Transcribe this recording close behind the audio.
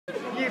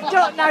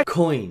don't know.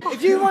 Coin.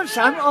 If you want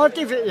some, I'll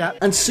give it you.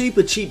 And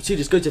super cheap too,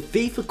 just go to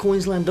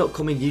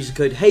fifacoinsland.com and use the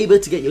code HABER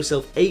to get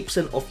yourself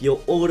 8% off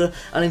your order,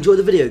 and enjoy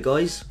the video,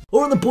 guys.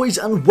 Alright the boys,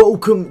 and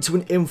welcome to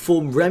an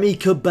informed Remy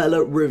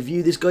Cabella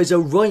review. This guy's a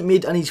right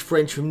mid and he's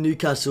French from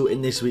Newcastle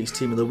in this week's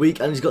Team of the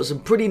Week, and he's got some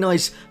pretty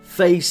nice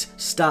face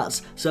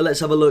stats. So let's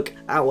have a look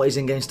at what his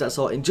in-game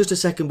stats are in just a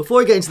second.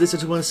 Before I get into this, I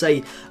just want to say,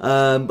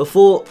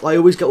 before I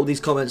always get all these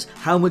comments,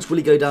 how much will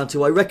he go down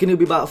to? I reckon it'll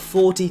be about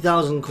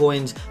 40,000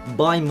 coins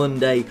by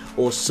Monday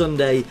or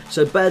Sunday,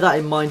 so bear that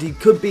in mind. He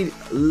could be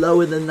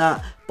lower than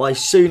that by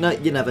sooner,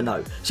 you never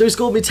know. So he's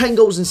scored me 10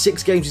 goals in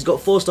 6 games. He's got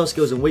 4-star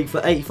skills and weak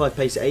foot, 85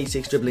 pace,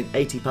 86 dribbling,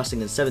 80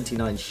 passing and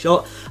 79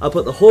 shot. I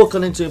put the Hawk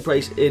on him to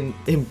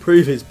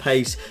improve his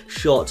pace,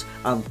 shot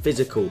and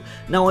physical.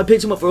 Now I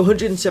picked him up for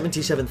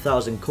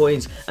 177,000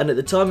 coins, and at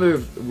the time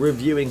of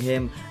reviewing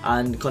him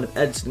and kind of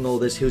editing all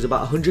this, he was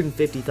about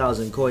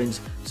 150,000 coins.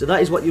 So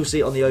that is what you'll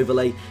see on the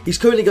overlay. He's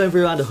currently going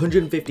for around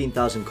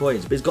 115,000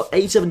 coins, but he's got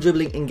 87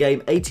 dribbling in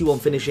game, 81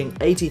 finishing,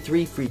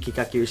 83 free kick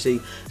accuracy,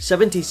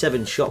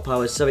 77 shot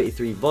power,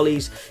 73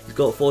 volleys. He's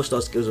got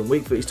 4-star skills and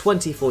weak foot. He's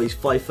 24, he's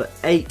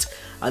 5'8",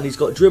 and he's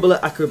got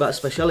dribbler, acrobat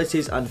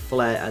specialities, and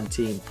flair and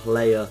team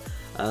player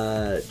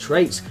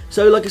traits.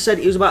 So like I said,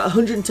 he was about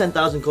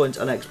 110,000 coins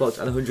on Xbox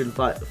and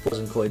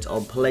 105,000 coins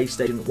on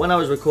PlayStation when I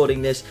was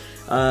recording this,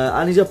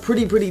 and he's a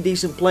pretty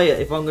decent player,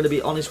 if I'm going to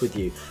be honest with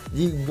you.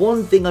 The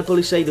one thing I'd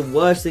probably say, the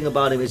worst thing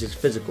about him is his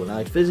physical. Now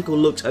his physical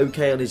looks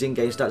okay on his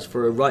in-game stats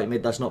for a right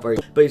mid, that's not very,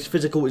 but his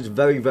physical is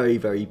very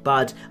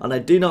bad, and I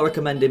do not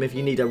recommend him if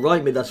you need a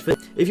right mid that's fit.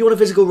 If you want a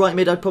physical right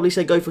mid, I'd probably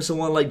say go for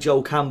someone like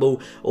Joel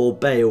Campbell or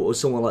Bale or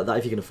someone like that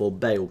if you can afford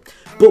Bale.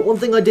 But one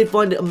thing I did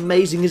find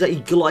amazing is that he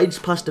glides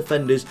past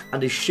defenders,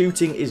 and his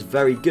shooting is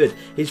very good.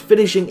 His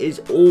finishing is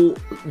all...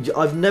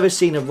 I've never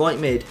seen a right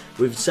mid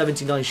with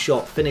 79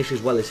 shot finish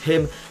as well as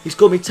him. He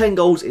scored me 10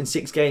 goals in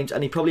 6 games,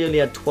 and he probably only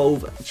had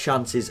 12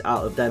 chances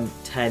out of them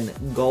 10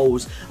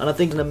 goals. And I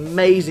think an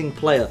amazing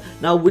player.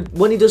 Now,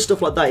 when he does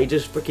stuff like that, he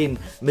just freaking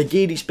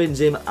McGeady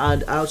spins him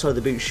and outside of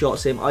the boot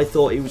shots him. I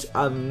thought he was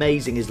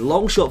amazing. His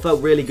long shot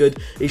felt really good.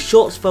 His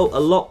shots felt a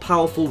lot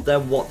powerful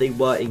than what they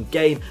were in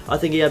game. I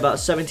think he had about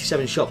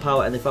 77 shot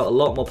power, and they felt a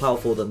lot more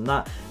powerful than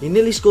that. He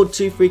nearly scored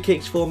 2 free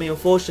kicks for me.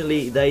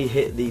 Unfortunately, they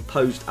hit the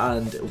post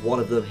and one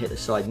of them hit the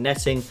side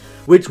netting,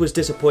 which was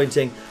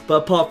disappointing.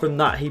 But apart from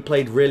that, he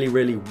played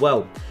really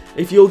well.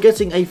 If you're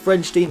getting a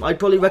French team, I'd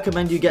probably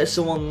recommend you get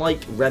someone like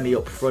Remy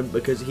up front,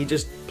 because he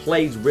just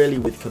plays really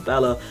with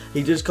Cabella.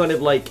 He just kind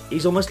of like,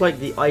 he's almost like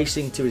the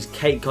icing to his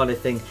cake kind of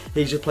thing.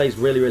 He just plays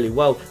really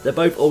well. They're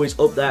both always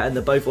up there, and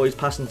they're both always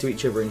passing to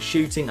each other and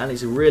shooting, and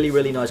it's a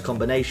really nice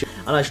combination,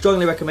 and I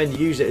strongly recommend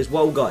you use it as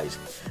well, guys.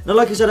 Now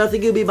like I said, I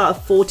think it'll be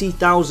about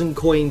 40,000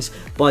 coins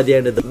by the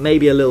end of the,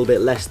 maybe a little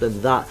bit less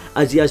than that,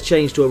 as he has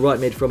changed to a right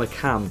mid from a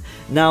cam.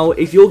 Now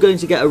if you're going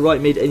to get a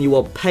right mid and you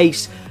want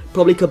pace,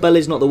 probably Cabella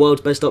is not the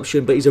world's best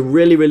option, but he's a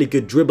really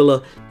good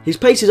dribbler. His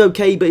pace is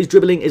okay, but his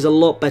dribbling is a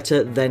lot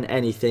better than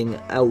anything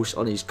else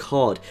on his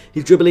card.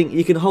 His dribbling,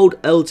 you can hold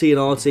LT and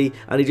RT,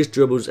 and he just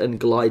dribbles and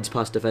glides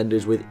past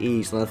defenders with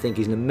ease, and I think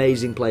he's an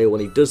amazing player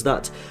when he does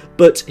that.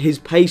 But his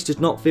pace does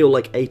not feel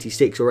like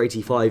 86 or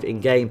 85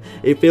 in game.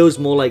 It feels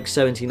more like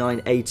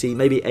 79, 80,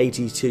 maybe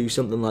 82,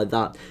 something like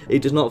that.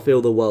 It does not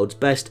feel the world's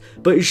best,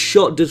 but his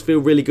shot does feel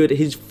really good.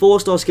 His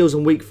 4-star skills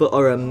and weak foot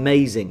are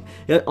amazing.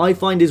 I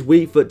find his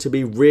weak foot to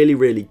be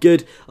really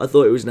good. I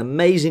thought it was an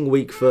amazing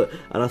weak foot,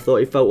 and I thought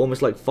it felt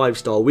almost like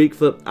 5-star weak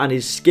foot, and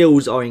his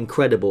skills are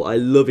incredible. I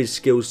love his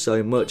skills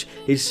so much.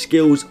 His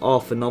skills are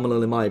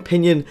phenomenal in my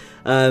opinion,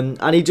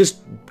 and he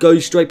just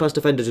goes straight past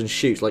defenders and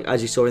shoots, like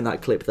as you saw in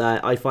that clip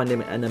there. I find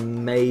him an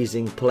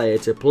amazing player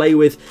to play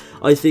with.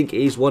 I think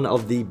he's one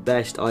of the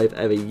best I've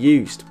ever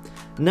used.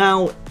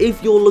 Now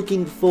if you're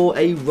looking for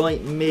a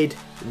right mid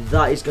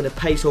that is going to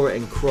pace or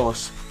and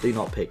cross, do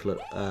not pick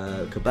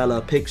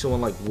Cabella. Pick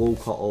someone like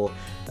Walcott or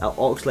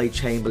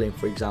Oxlade-Chamberlain,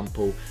 for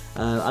example.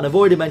 And I've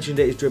already mentioned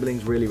it, his dribbling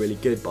is really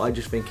good, but I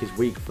just think his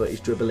weak foot, his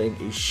dribbling,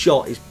 his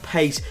shot, his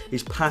pace,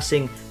 his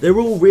passing, they're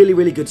all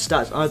really good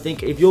stats. And I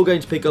think if you're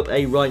going to pick up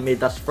a right mid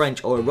that's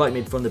French or a right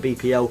mid from the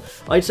BPL,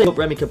 I'd say up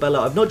Remy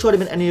Cabella. I've not tried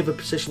him in any other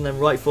position than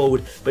right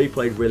forward, but he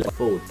played really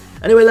forward.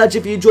 Anyway lads,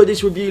 if you enjoyed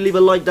this review, leave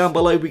a like down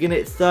below. We can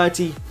hit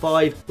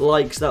 35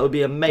 likes, that would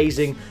be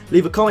amazing.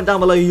 Leave a comment down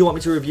below who you want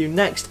me to review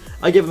next.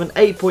 I give him an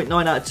 8.9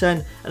 out of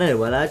 10. And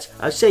anyway lads,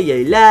 I'll see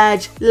you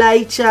lads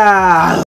later.